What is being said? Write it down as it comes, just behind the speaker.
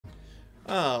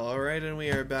Oh, alright, and we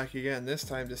are back again, this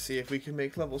time to see if we can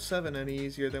make level 7 any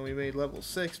easier than we made level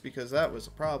 6, because that was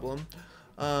a problem.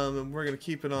 And we're going to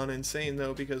keep it on Insane,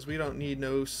 though, because we don't need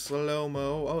no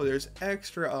slow-mo. Oh, there's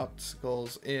extra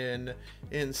obstacles in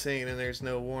Insane, and there's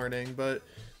no warning, but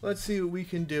let's see what we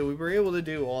can do. We were able to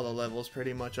do all the levels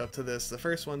pretty much up to this. The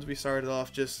first ones we started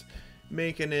off just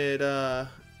making it,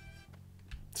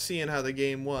 seeing how the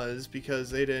game was, because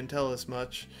they didn't tell us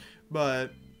much,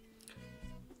 but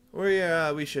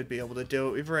we should be able to do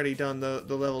it. We've already done the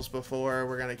levels before.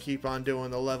 We're going to keep on doing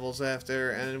the levels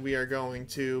after, and we are going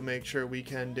to make sure we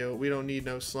can do it. We don't need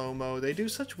no slow-mo. They do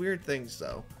such weird things,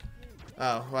 though.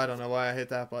 Oh, I don't know why I hit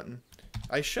that button.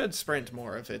 I should sprint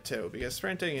more of it, too, because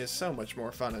sprinting is so much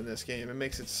more fun in this game. It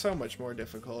makes it so much more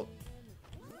difficult.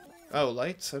 Oh,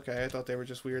 lights? Okay, I thought they were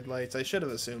just weird lights. I should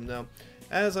have assumed, though.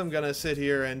 As I'm going to sit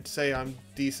here and say I'm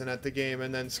decent at the game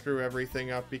and then screw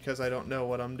everything up because I don't know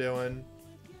what I'm doing.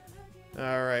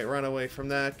 Alright, run away from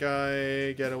that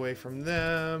guy, get away from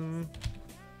them,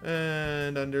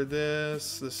 and under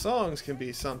this. The songs can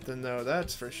be something, though,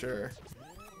 that's for sure.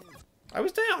 I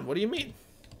was down, what do you mean?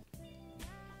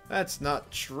 That's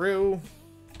not true.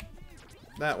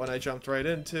 That one I jumped right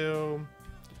into.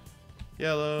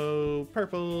 Yellow,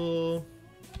 purple,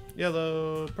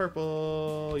 yellow,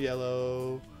 purple,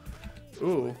 yellow.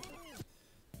 Ooh.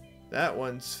 That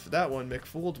one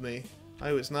McFooled me.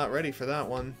 I was not ready for that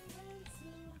one.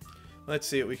 Let's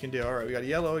see what we can do. Alright, we got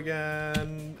yellow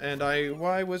again. And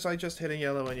why was I just hitting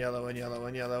yellow and yellow and yellow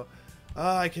and yellow?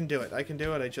 I can do it. I can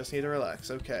do it. I just need to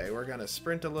relax. Okay, we're going to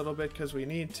sprint a little bit because we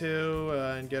need to.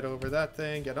 And get over that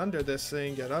thing. Get under this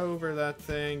thing. Get over that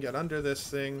thing. Get under this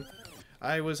thing.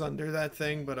 I was under that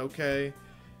thing, but okay.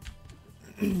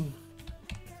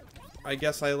 I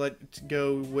guess I let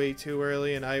go way too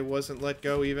early and I wasn't let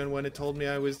go even when it told me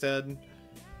I was dead.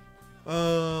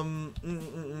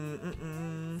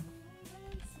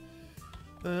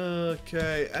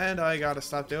 Okay, and I gotta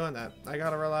stop doing that. I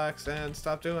gotta relax and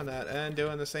stop doing that and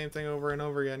doing the same thing over and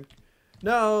over again.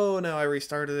 No, I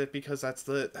restarted it because that's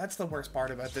the worst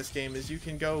part about this game is you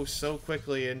can go so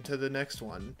quickly into the next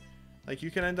one. Like,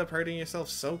 you can end up hurting yourself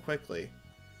so quickly.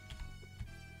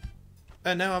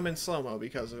 And now I'm in slow-mo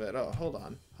because of it. Oh, hold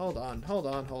on.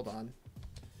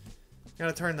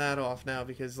 Gotta turn that off now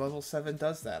because level 7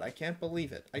 does that. I can't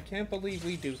believe it. I can't believe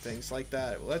we do things like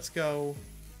that. Let's go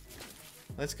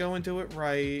and do it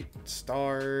right.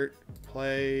 Start,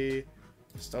 play,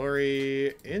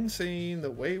 story, Insane,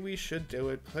 the way we should do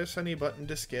it. Push any button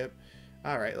to skip.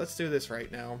 Alright, let's do this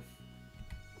right now.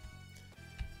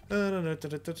 There's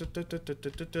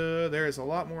a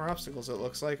lot more obstacles, it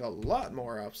looks like. A lot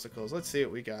more obstacles. Let's see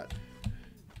what we got.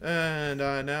 And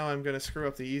now I'm going to screw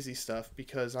up the easy stuff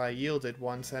because I yielded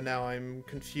once and now I'm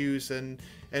confused and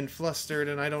flustered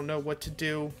and I don't know what to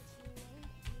do.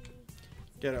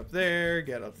 Get up there,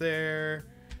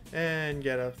 and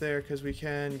get up there because we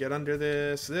can get under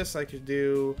this. This I could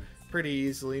do pretty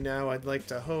easily now, I'd like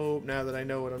to hope, now that I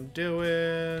know what I'm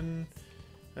doing.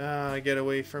 Get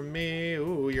away from me.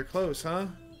 Ooh, you're close, huh?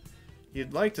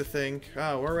 You'd like to think.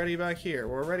 Oh, we're already back here.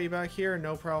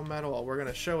 No problem at all. We're going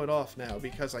to show it off now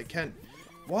because I can't.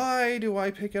 Why do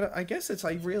I pick it up? I guess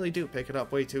I really do pick it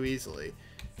up way too easily.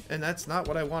 And that's not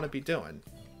what I want to be doing.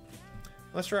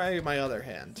 Let's try my other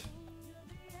hand.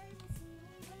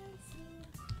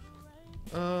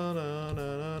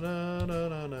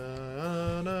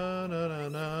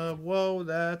 Whoa,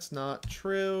 that's not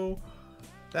true.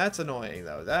 That's annoying,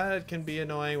 though. That can be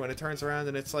annoying when it turns around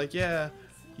and it's like, yeah,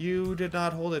 you did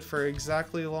not hold it for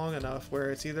exactly long enough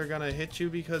where it's either gonna hit you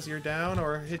because you're down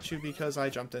or hit you because I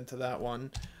jumped into that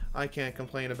one. I can't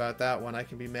complain about that one. I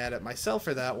can be mad at myself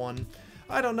for that one.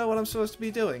 I don't know what I'm supposed to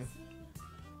be doing.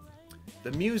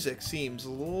 The music seems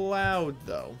loud,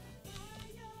 though.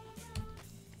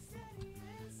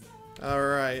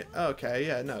 Alright, okay,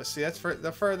 yeah, no, see, that's for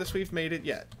the furthest we've made it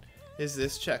yet. Is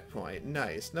this checkpoint.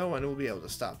 Nice. No one will be able to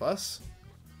stop us.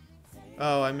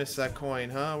 Oh, I missed that coin,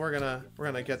 huh? We're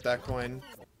gonna get that coin.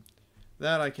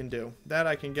 That I can do. That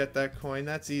I can get that coin.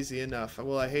 That's easy enough.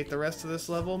 Will I hate the rest of this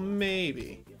level?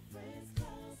 Maybe.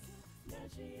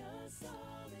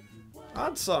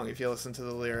 Odd song if you listen to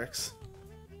the lyrics.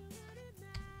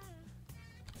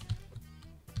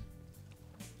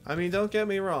 I mean, don't get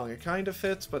me wrong, it kind of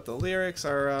fits, but the lyrics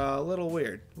are a little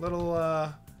weird.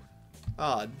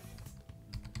 Odd.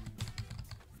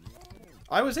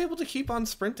 I was able to keep on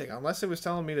sprinting, unless it was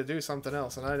telling me to do something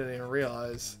else, and I didn't even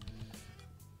realize.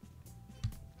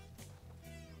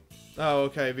 Oh,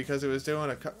 okay, because it was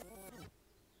doing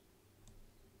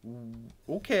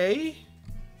Okay.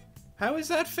 How is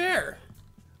that fair?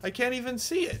 I can't even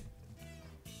see it.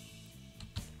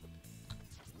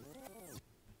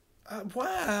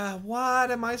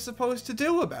 What am I supposed to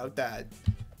do about that?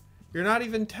 You're not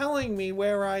even telling me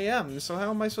where I am, so how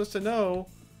am I supposed to know?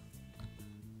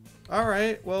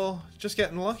 Alright, well, just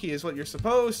getting lucky is what you're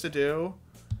supposed to do.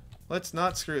 Let's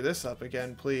not screw this up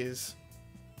again, please.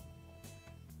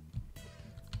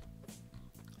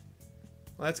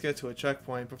 Let's get to a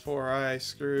checkpoint before I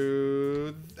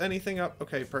screw anything up.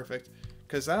 Okay, perfect.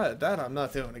 Because that I'm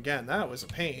not doing again. That was a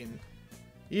pain.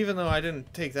 Even though I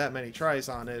didn't take that many tries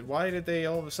on it, why did they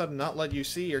all of a sudden not let you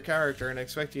see your character and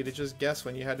expect you to just guess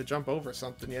when you had to jump over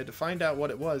something? You had to find out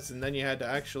what it was, and then you had to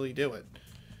actually do it.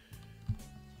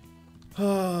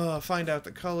 Find out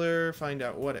the color, find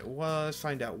out what it was,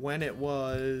 find out when it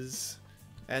was,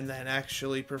 and then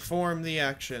actually perform the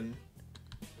action.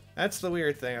 That's the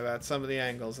weird thing about some of the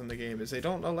angles in the game, is they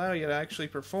don't allow you to actually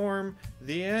perform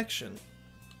the action.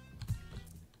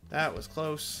 That was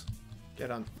close.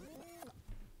 Get on.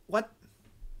 What?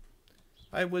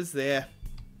 I was there.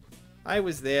 I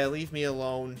was there. Leave me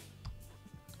alone.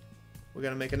 We're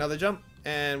gonna make another jump,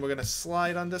 and we're gonna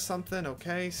slide onto something.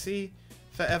 Okay, see?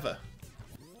 Forever.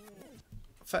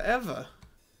 Forever.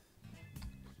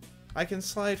 I can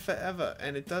slide forever,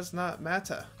 and it does not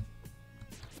matter.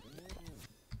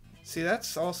 See,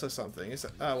 that's also something. Is oh,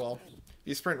 well.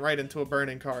 You sprint right into a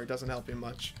burning car. It doesn't help you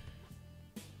much.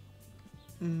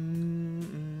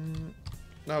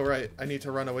 Oh, right. I need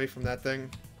to run away from that thing.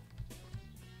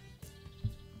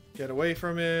 Get away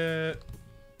from it.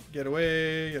 Get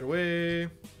away. Get away.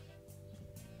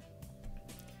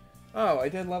 Oh, I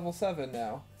did level 7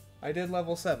 now. I did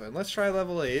level 7. Let's try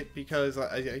level 8, because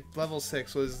level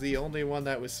 6 was the only one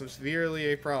that was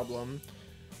severely a problem.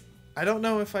 I don't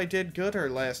know if I did good or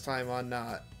last time or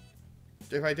not.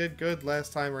 If I did good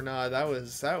last time or not, that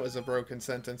was a broken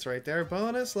sentence right there.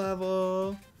 Bonus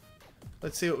level.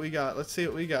 Let's see what we got. Let's see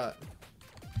what we got.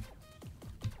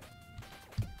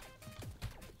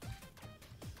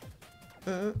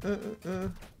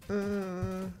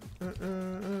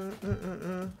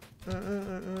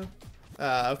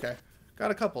 Okay.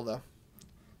 Got a couple though.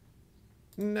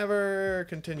 Never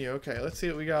continue. Okay, let's see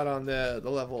what we got on the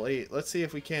level 8. Let's see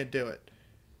if we can't do it.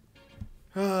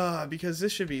 Because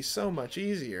this should be so much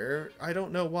easier. I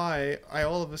don't know why I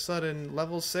all of a sudden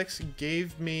level 6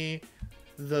 gave me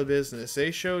the business.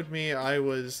 They showed me I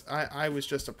was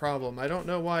just a problem. I don't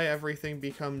know why everything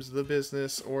becomes the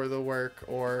business or the work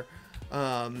or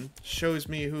shows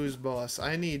me who's boss.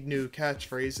 I need new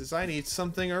catchphrases. I need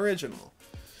something original.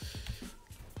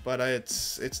 But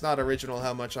it's not original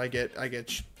how much I get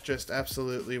just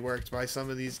absolutely worked by some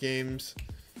of these games.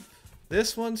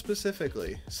 This one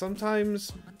specifically.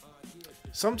 Sometimes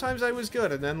I was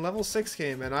good, and then level 6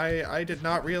 came, and I did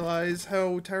not realize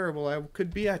how terrible I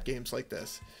could be at games like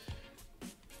this.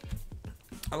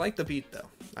 I like the beat, though.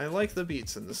 I like the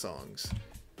beats in the songs.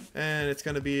 And it's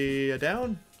gonna be a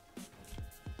down.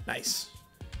 Nice.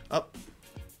 Up.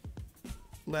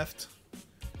 Left.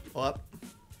 Up.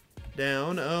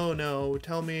 Down. Oh, no.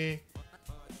 Tell me.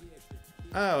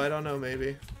 Oh, I don't know,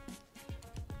 maybe.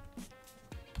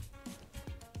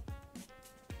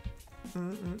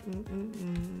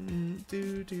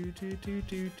 Do do do do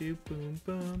do do boom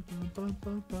bum bum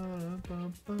bum bum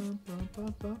bum bum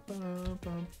bum bum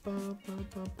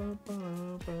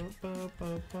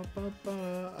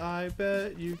bum. I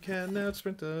bet you can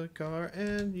outsprint a car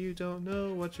and you don't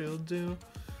know what you'll do.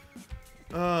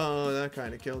 Oh, that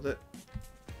kind of killed it.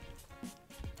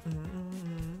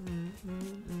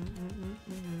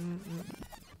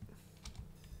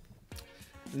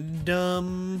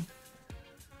 Dumb.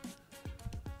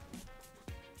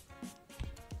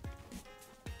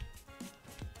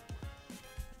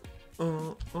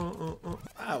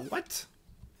 What?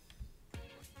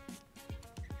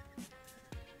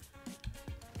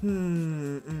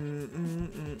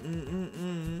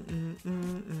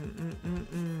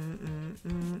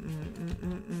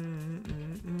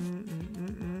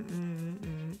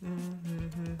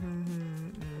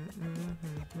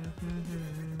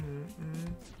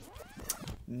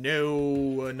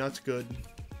 No, not good.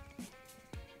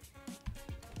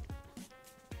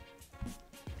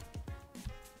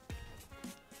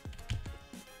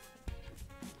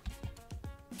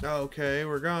 Okay,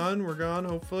 we're gone,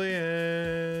 hopefully,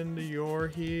 and you're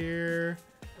here.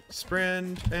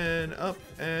 Sprint, and up,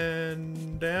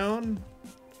 and down.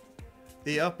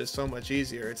 The up is so much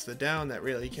easier. It's the down that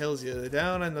really kills you. The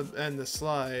down and the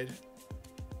slide.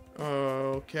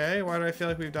 Okay, why do I feel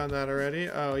like we've done that already?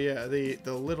 Oh yeah, the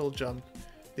little jump.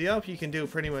 The up you can do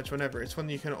pretty much whenever. It's when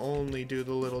you can only do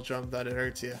the little jump that it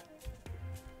hurts you.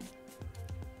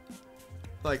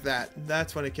 Like that.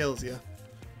 That's when it kills you.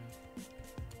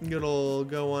 It'll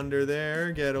go under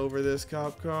there, get over this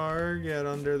cop car, get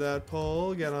under that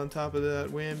pole, get on top of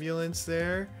that ambulance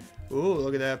there. Ooh,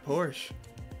 look at that Porsche.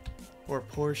 Or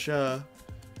Porsche.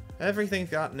 Everything's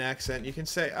got an accent. You can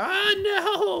say, ah,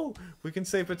 no! We can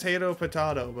say potato,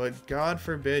 potato, but God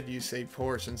forbid you say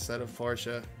Porsche instead of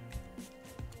Porsche.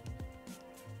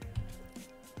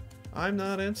 I'm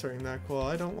not answering that call.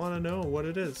 I don't want to know what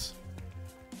it is.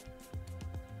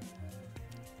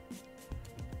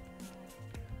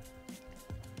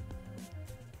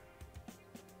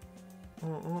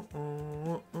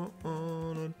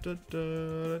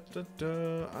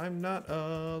 I'm not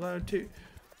allowed to.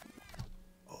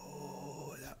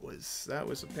 Oh, that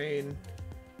was a pain.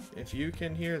 If you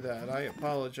can hear that, I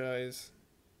apologize.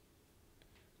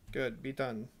 Good, be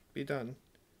done. Be done.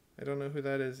 I don't know who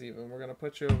that is even. We're gonna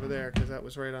put you over there because that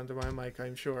was right under my mic,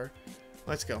 I'm sure.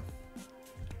 Let's go.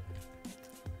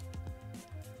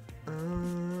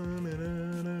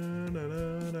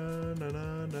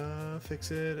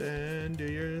 Fix it and do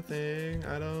your thing.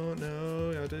 I don't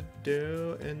know how to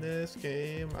do in this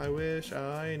game. I wish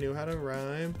I knew how to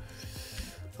rhyme.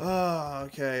 Oh,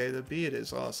 okay. The beat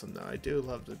is awesome though. I do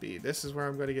love the beat. This is where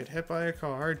I'm going to get hit by a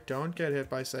car. Don't get hit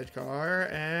by said car.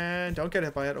 And don't get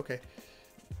hit by it. Okay.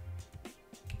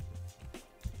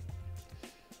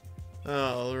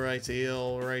 Alrighty,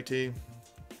 alrighty.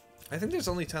 I think there's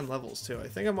only 10 levels too. I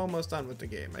think I'm almost done with the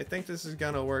game. I think this is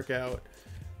gonna work out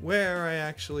where I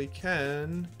actually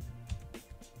can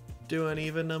do an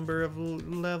even number of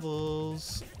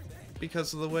levels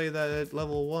because of the way that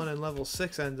level 1 and level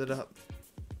 6 ended up.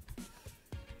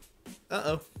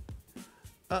 Uh-oh.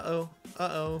 Uh-oh.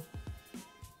 Uh-oh.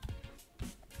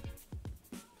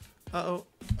 Uh-oh.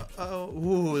 Uh-oh.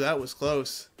 Ooh, that was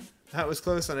close. That was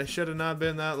close and I should have not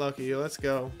been that lucky. Let's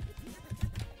go.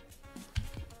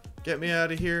 Get me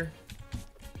out of here.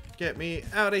 Get me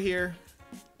out of here.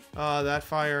 Oh, that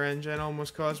fire engine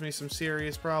almost caused me some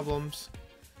serious problems.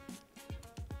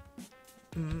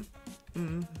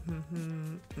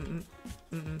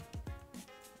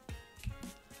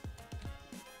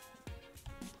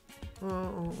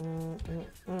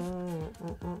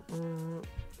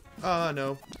 Oh,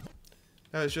 no.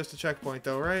 That was just a checkpoint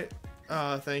though, right?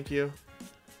 Thank you.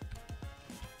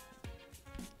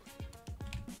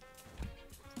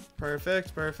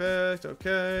 Perfect, perfect.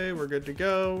 Okay, we're good to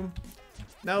go.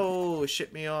 No,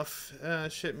 ship me off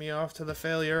to the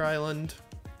failure island.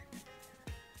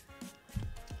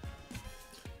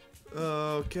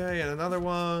 Okay, and another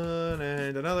one,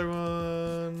 and another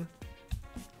one.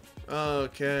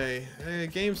 Okay, hey,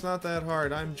 game's not that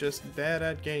hard. I'm just bad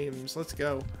at games. Let's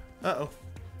go. Uh-oh.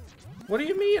 What do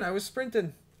you mean? I was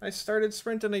sprinting. I started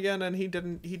sprinting again, and he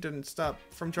didn't stop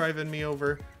from driving me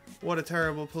over. What a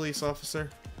terrible police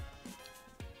officer.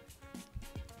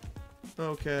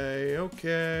 Okay,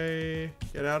 okay.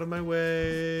 Get out of my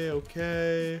way.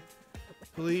 Okay.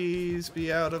 Please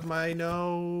be out of my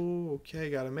no. Okay,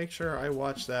 gotta make sure I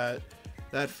watch that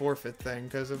forfeit thing,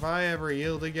 because if I ever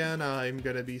yield again, I'm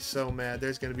gonna be so mad.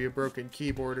 There's gonna be a broken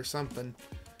keyboard or something.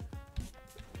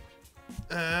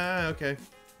 Okay.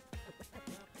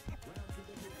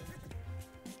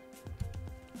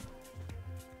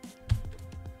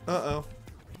 Uh-oh.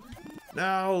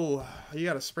 No! You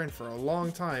gotta sprint for a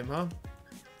long time, huh?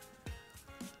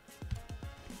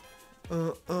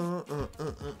 Get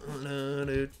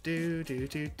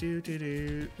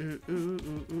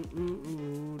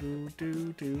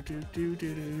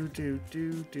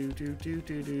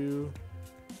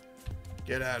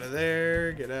out of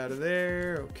there, get out of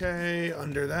there. Okay,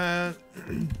 under that.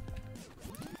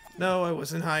 No, I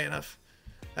wasn't high enough.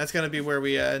 That's gonna be where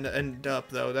we end up,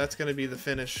 though. That's gonna be the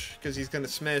finish, because he's gonna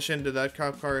smash into that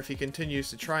cop car if he continues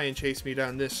to try and chase me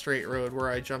down this straight road where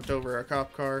I jumped over a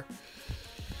cop car.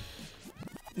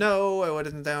 No, I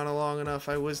wasn't down long enough.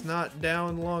 I was not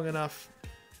down long enough.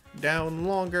 Down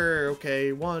longer.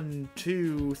 Okay, 1,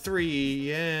 2,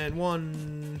 3, and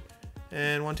 1,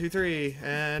 and 1, 2, 3,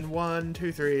 and 1,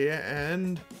 2, 3,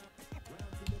 and...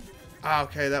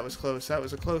 Okay, that was close. That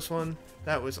was a close one.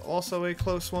 That was also a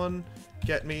close one.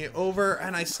 Get me over,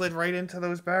 and I slid right into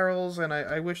those barrels, and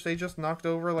I wish they just knocked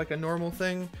over like a normal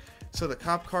thing so the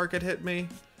cop car could hit me.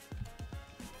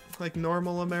 Like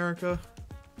normal America.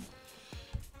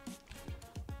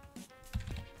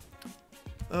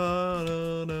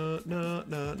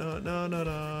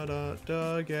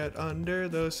 Get under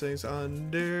those things,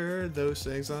 under those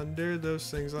things, under those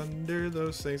things, under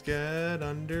those things, get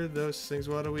under those things.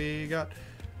 What do we got?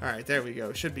 Alright, there we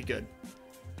go. Should be good.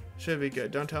 Should be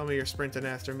good. Don't tell me you're sprinting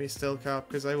after me still, cop,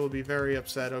 because I will be very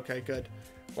upset. Okay, good.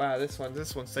 Wow, this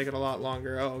one's taking a lot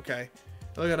longer. Oh, okay.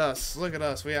 Look at us. Look at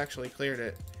us. We actually cleared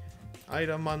it.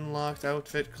 Item unlocked,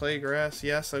 outfit, clay grass.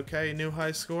 Yes, okay, new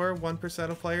high score. 1%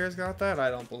 of players got that?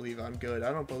 I don't believe I'm good.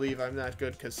 I don't believe I'm that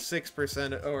good because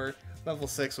 6% or level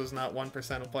 6 was not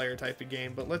 1% of player type of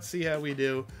game. But let's see how we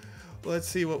do. Let's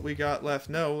see what we got left.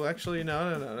 No, actually,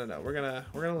 no. We're gonna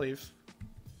leave.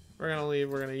 We're gonna leave.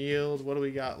 We're gonna yield. What do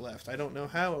we got left? I don't know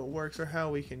how it works or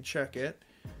how we can check it.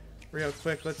 Real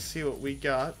quick, let's see what we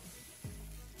got.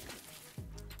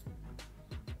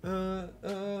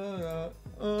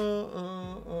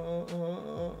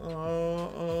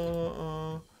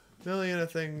 Million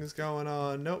of things going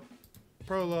on. Nope.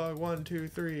 Prologue 1, 2,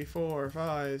 3, 4,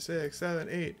 5, 6, 7,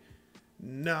 8,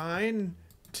 9,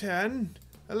 10,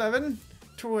 11,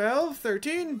 12,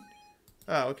 13.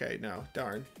 Oh, okay. No,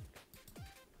 darn.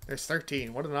 There's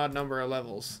 13. What an odd number of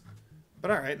levels.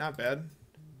 But alright, not bad.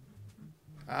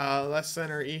 Less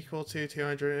than or equal to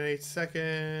 208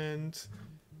 seconds.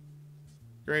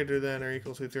 Greater than or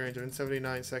equal to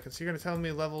 379 seconds. So you're going to tell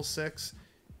me level 6?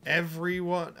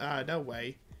 Everyone? No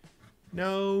way.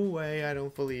 No way, I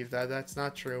don't believe that. That's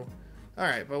not true.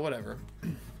 Alright, but whatever.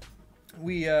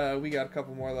 We got a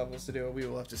couple more levels to do. We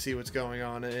will have to see what's going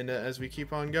on and as we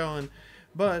keep on going.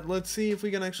 But let's see if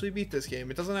we can actually beat this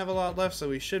game. It doesn't have a lot left, so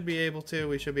we should be able to.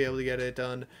 We should be able to get it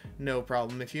done, no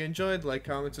problem. If you enjoyed, like,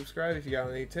 comment, subscribe. If you got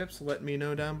any tips, let me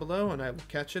know down below, and I will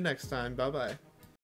catch you next time. Bye-bye.